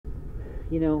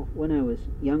You know, when I was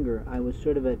younger, I was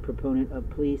sort of a proponent of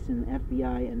police and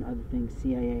FBI and other things,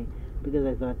 CIA, because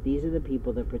I thought these are the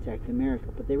people that protect America,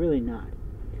 but they're really not.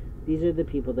 These are the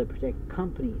people that protect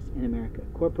companies in America,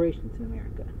 corporations in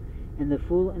America. And the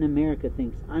fool in America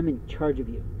thinks, I'm in charge of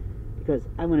you because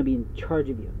I want to be in charge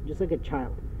of you, just like a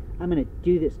child. I'm going to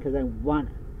do this because I want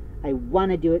to. I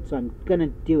want to do it, so I'm going to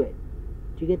do it.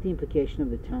 Do you get the implication of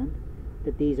the tone?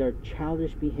 That these are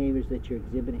childish behaviors that you're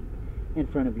exhibiting in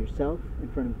front of yourself, in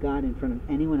front of God, in front of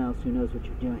anyone else who knows what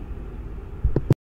you're doing.